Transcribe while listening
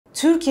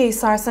Türkiye'yi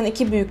sarsan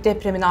iki büyük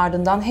depremin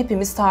ardından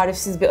hepimiz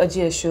tarifsiz bir acı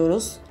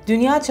yaşıyoruz.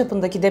 Dünya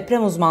çapındaki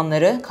deprem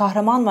uzmanları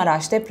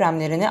Kahramanmaraş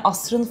depremlerini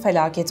asrın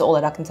felaketi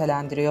olarak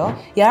nitelendiriyor.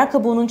 Yer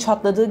kabuğunun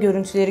çatladığı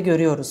görüntüleri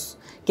görüyoruz.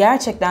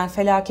 Gerçekten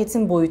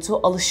felaketin boyutu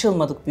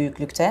alışılmadık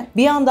büyüklükte.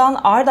 Bir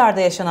yandan ard arda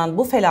yaşanan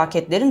bu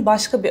felaketlerin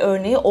başka bir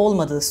örneği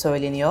olmadığı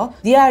söyleniyor.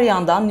 Diğer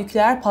yandan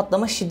nükleer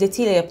patlama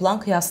şiddetiyle yapılan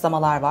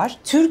kıyaslamalar var.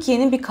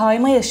 Türkiye'nin bir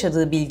kayma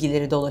yaşadığı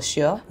bilgileri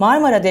dolaşıyor.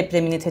 Marmara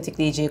depremini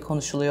tetikleyeceği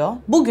konuşuluyor.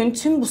 Bugün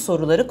tüm bu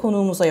soruları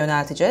konuğumuza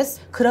yönelteceğiz.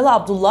 Kralı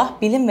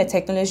Abdullah Bilim ve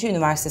Teknoloji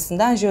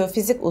Üniversitesi'nden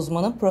Jeofizik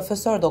Uzmanı Prof.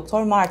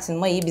 Dr. Martin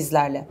Mayi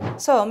bizlerle.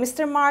 So,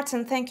 Mr.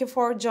 Martin, thank you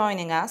for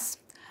joining us.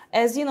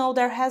 As you know,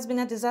 there has been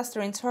a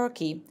disaster in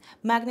Turkey.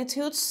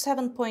 Magnitudes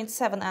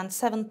 7.7 and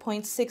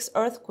 7.6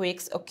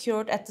 earthquakes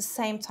occurred at the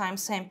same time,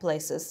 same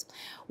places.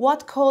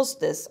 What caused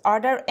this?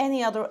 Are there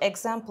any other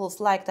examples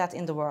like that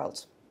in the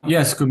world?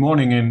 Yes, good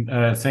morning,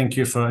 and thank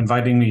you for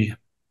inviting me.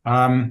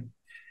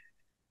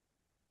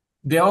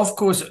 There are, of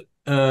course,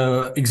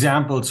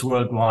 examples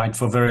worldwide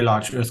for very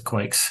large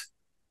earthquakes.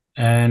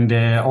 And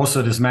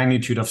also this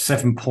magnitude of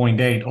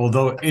 7.8,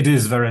 although it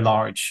is very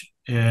large,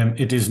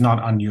 it is not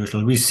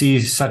unusual. We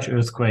see such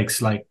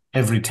earthquakes like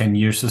every 10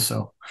 years or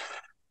so.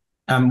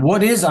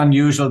 What is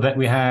unusual that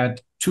we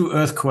had two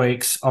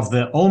earthquakes of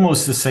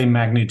almost the same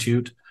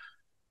magnitude,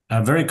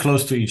 very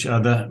close to each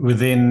other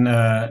within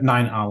 9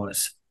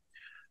 hours.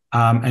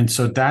 And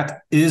so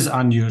that is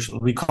unusual.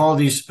 We call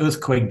these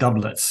earthquake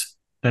doublets.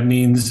 That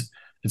means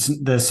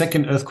the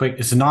second earthquake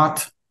is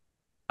not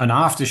an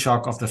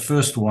aftershock of the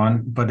first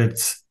one, but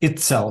it's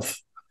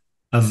itself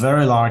a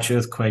very large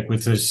earthquake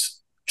which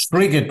is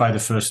triggered by the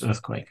first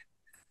earthquake.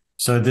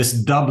 So this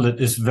doublet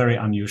is very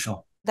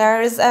unusual.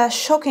 There is a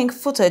shocking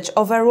footage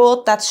of a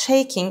road that's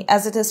shaking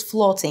as it is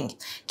floating.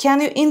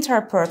 Can you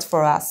interpret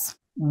for us?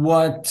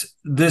 What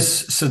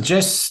this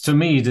suggests to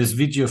me, this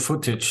video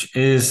footage,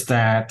 is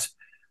that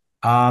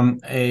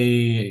at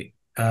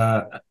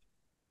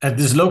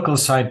this local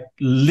site,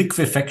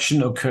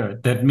 liquefaction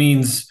occurred. That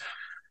means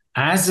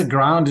as the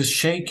ground is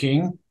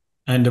shaking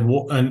and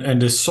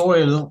the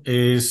soil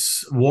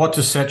is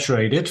water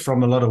saturated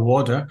from a lot of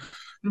water,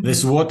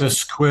 this water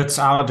squirts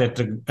out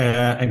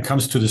and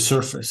comes to the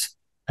surface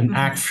and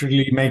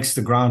actually makes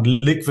the ground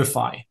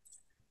liquefy.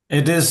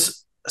 It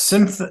is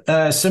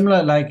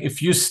similar like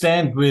if you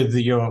stand with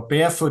your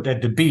barefoot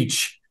at the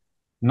beach,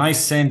 nice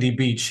sandy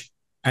beach,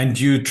 and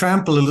you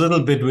trample a little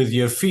bit with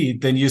your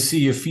feet, then you see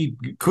your feet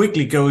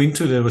quickly go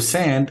into the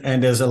sand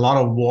and there's a lot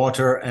of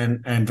water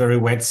and very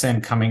wet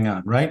sand coming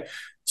out, right?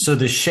 So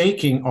the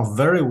shaking of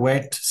very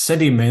wet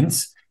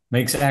sediments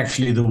makes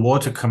actually the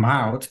water come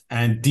out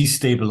and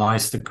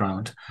destabilize the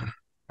ground.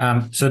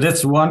 So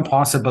that's one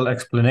possible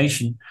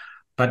explanation,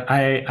 but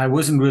I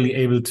wasn't really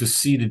able to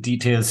see the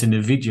details in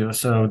the video,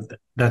 so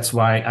that's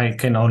why I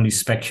can only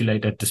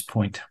speculate at this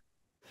point.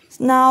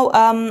 Now,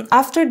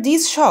 after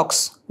these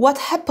shocks, what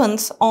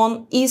happened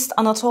on East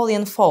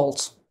Anatolian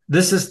Fault?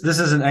 This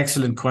is an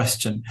excellent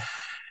question.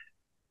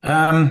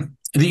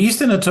 The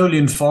East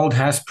Anatolian Fault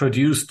has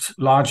produced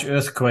large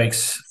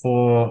earthquakes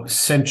for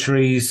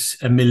centuries,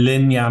 a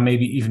millennia,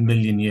 maybe even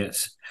million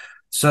years.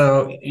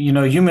 So,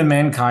 human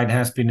mankind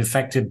has been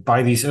affected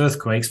by these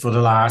earthquakes for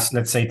the last,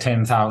 let's say,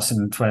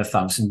 10,000,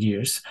 12,000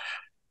 years.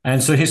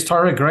 And so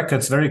historic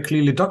records very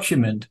clearly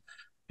document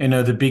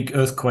the big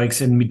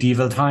earthquakes in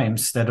medieval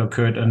times that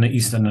occurred on the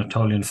East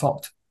Anatolian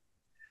Fault.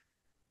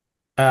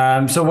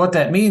 So what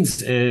that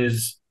means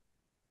is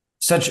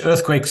such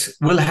earthquakes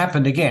will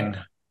happen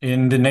again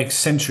in the next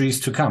centuries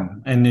to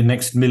come and the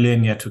next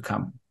millennia to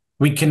come.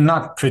 We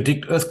cannot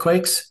predict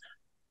earthquakes.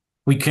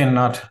 We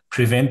cannot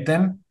prevent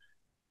them,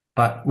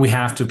 but we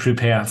have to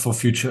prepare for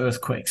future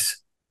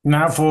earthquakes.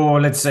 Now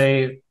for, let's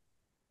say,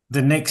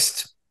 the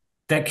next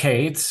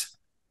decades,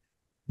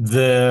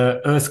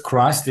 the earth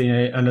crust, the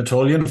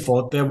Anatolian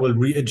Fault there will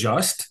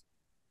readjust.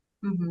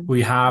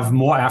 We have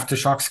more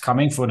aftershocks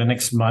coming for the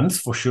next month,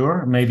 for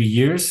sure, maybe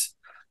years.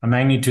 A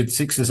magnitude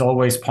 6 is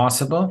always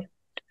possible.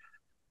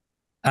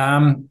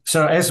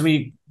 So as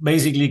we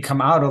basically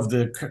come out of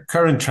the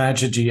current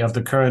tragedy, of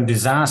the current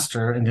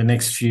disaster in the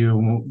next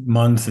few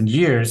months and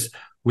years,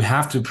 we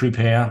have to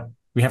prepare.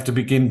 We have to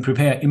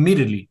prepare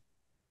immediately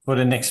for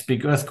the next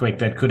big earthquake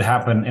that could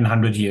happen in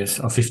 100 years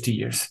or 50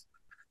 years.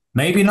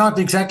 Maybe not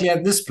exactly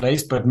at this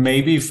place, but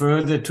maybe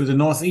further to the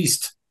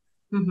northeast,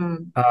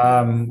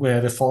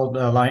 where the fault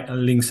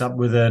links up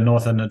with the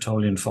North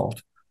Anatolian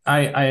Fault.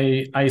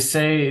 I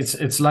say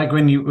it's like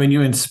when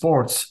you're in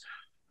sports,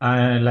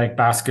 like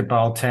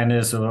basketball,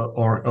 tennis,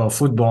 or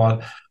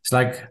football. It's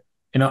like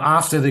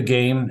after the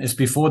game is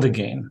before the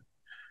game.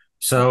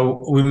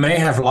 So we may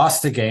have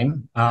lost the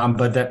game,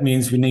 but that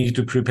means we need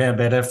to prepare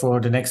better for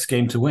the next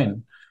game to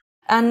win.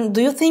 And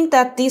do you think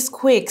that these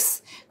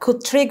quakes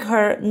could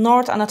trigger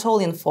North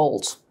Anatolian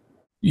Fault?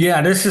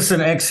 Yeah, this is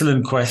an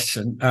excellent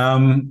question.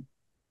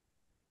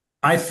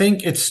 I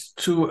think it's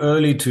too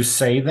early to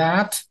say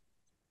that.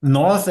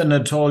 North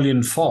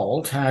Anatolian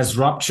Fault has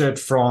ruptured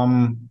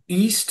from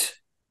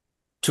east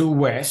to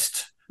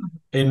west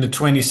in the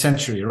 20th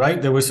century,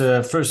 right? There was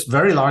a first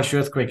very large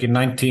earthquake in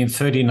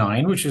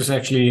 1939, which is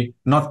actually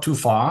not too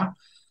far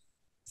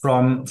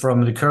from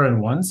the current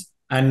ones,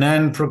 and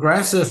then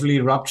progressively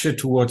ruptured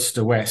towards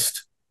the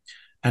west.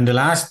 And the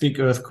last big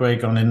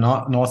earthquake on the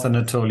North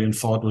Anatolian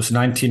fault was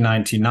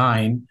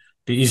 1999,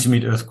 the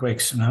Izmit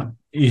earthquakes,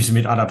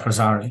 Izmit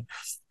Adapazari.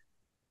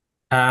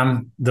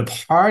 The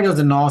part of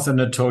the North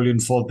Anatolian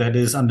fault that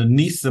is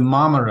underneath the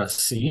Marmara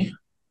Sea,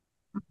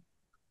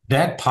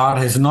 that part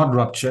has not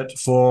ruptured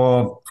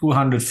for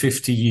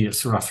 250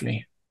 years,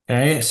 roughly.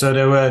 Okay, so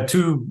there were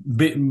two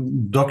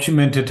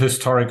documented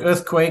historic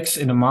earthquakes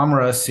in the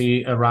Marmara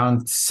Sea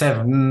around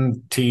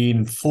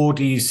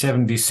 1740,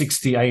 70,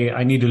 60.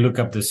 I need to look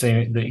up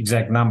the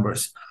exact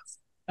numbers.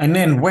 And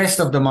then west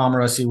of the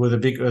Marmara Sea was a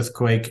big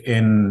earthquake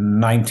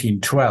in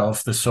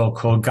 1912, the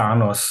so-called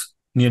Ganos,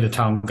 near the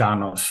town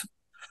Ganos.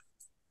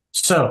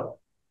 So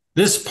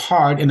this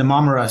part in the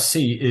Marmara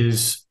Sea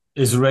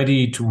is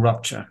ready to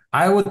rupture.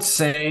 I would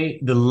say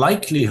the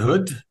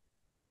likelihood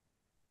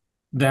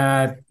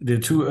that the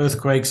two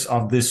earthquakes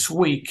of this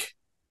week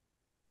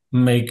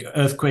make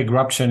earthquake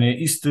eruption in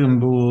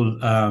Istanbul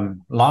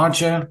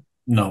larger?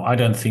 No, I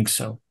don't think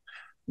so.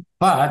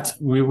 But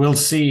we will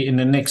see in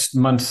the next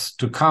months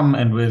to come,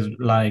 and with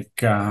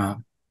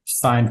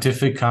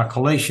scientific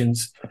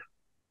calculations,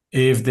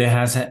 if there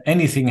has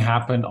anything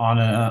happened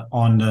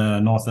on the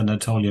North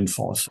Anatolian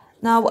fault.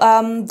 Now,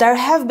 there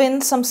have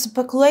been some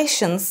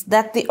speculations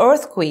that the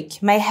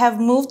earthquake may have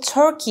moved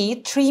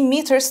Turkey 3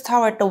 meters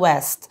toward the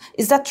west.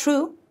 Is that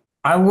true?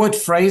 I would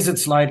phrase it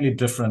slightly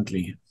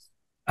differently.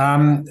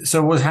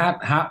 So what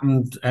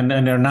happened, and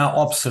there are now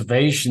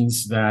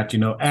observations that,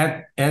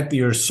 at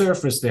the Earth's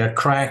surface, there are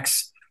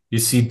cracks, you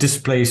see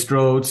displaced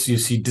roads, you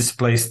see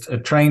displaced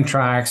train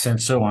tracks,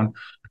 and so on.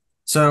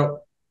 So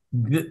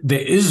there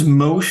is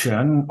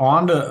motion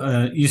on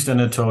the East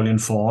Anatolian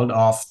fault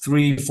of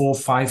 3, 4,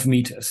 5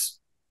 meters.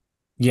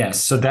 Yes,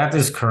 so that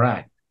is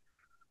correct.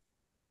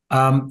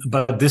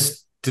 But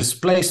this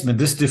displacement,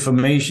 this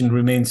deformation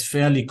remains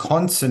fairly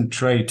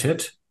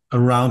concentrated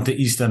around the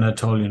East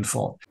Anatolian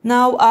fault.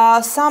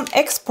 Now, some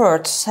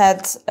experts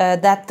said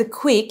that the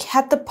quake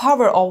had the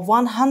power of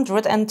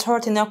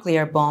 130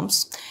 nuclear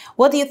bombs.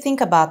 What do you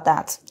think about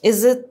that?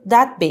 Is it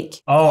that big?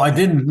 Oh, I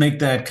didn't make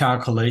that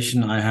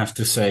calculation, I have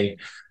to say.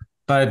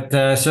 But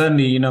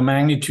certainly,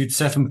 magnitude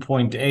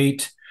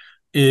 7.8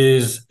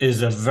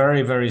 is a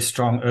very, very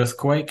strong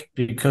earthquake,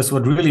 because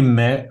what really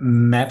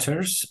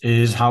matters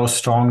is how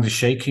strong the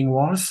shaking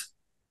was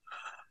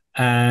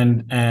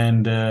and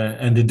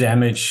the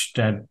damage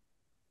that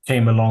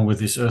came along with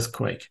this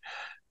earthquake.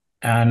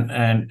 And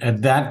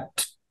at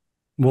that,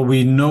 what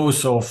we know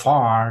so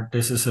far,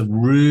 this is a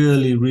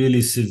really,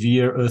 really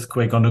severe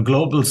earthquake on a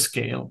global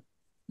scale.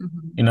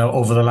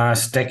 Over the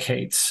last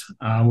decades,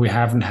 we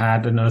haven't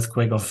had an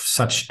earthquake of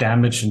such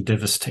damage and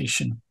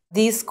devastation.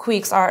 These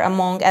quakes are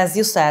among, as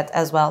you said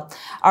as well,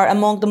 are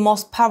among the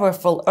most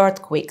powerful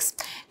earthquakes.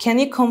 Can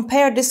you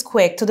compare this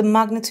quake to the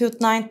magnitude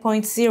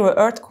 9.0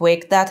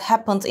 earthquake that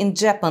happened in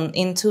Japan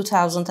in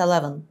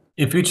 2011?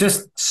 If you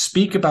just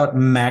speak about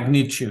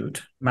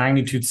magnitude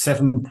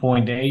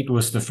 7.8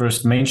 was the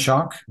first main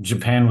shock.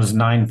 Japan was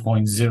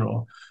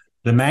 9.0.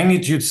 The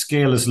magnitude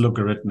scale is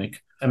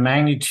logarithmic. A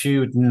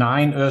magnitude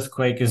 9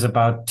 earthquake is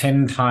about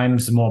 10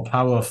 times more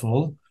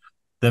powerful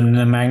than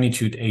a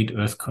magnitude 8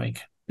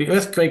 earthquake. The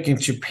earthquake in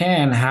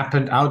Japan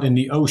happened out in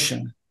the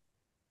ocean,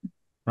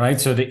 right?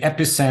 So the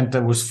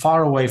epicenter was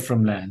far away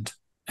from land,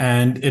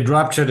 and it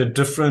ruptured a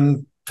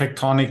different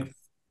tectonic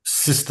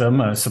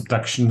system, a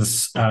subduction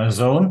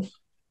zone,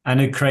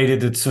 and it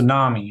created a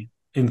tsunami.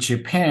 In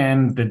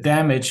Japan, the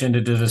damage and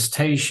the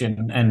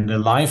devastation and the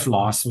life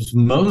loss was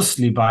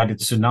mostly by the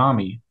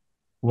tsunami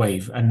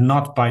wave and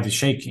not by the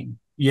shaking.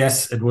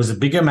 Yes, it was a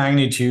bigger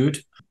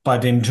magnitude,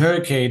 but in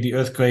Turkey, the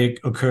earthquake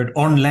occurred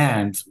on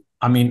land.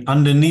 I mean,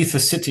 underneath the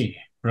city,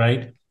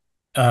 right?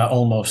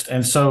 Almost.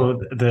 And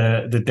so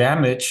the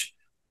damage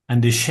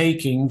and the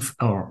shaking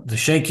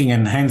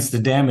and hence the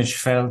damage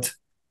felt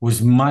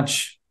was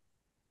much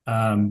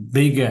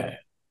bigger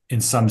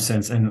in some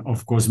sense, and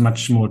of course,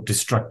 much more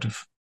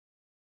destructive.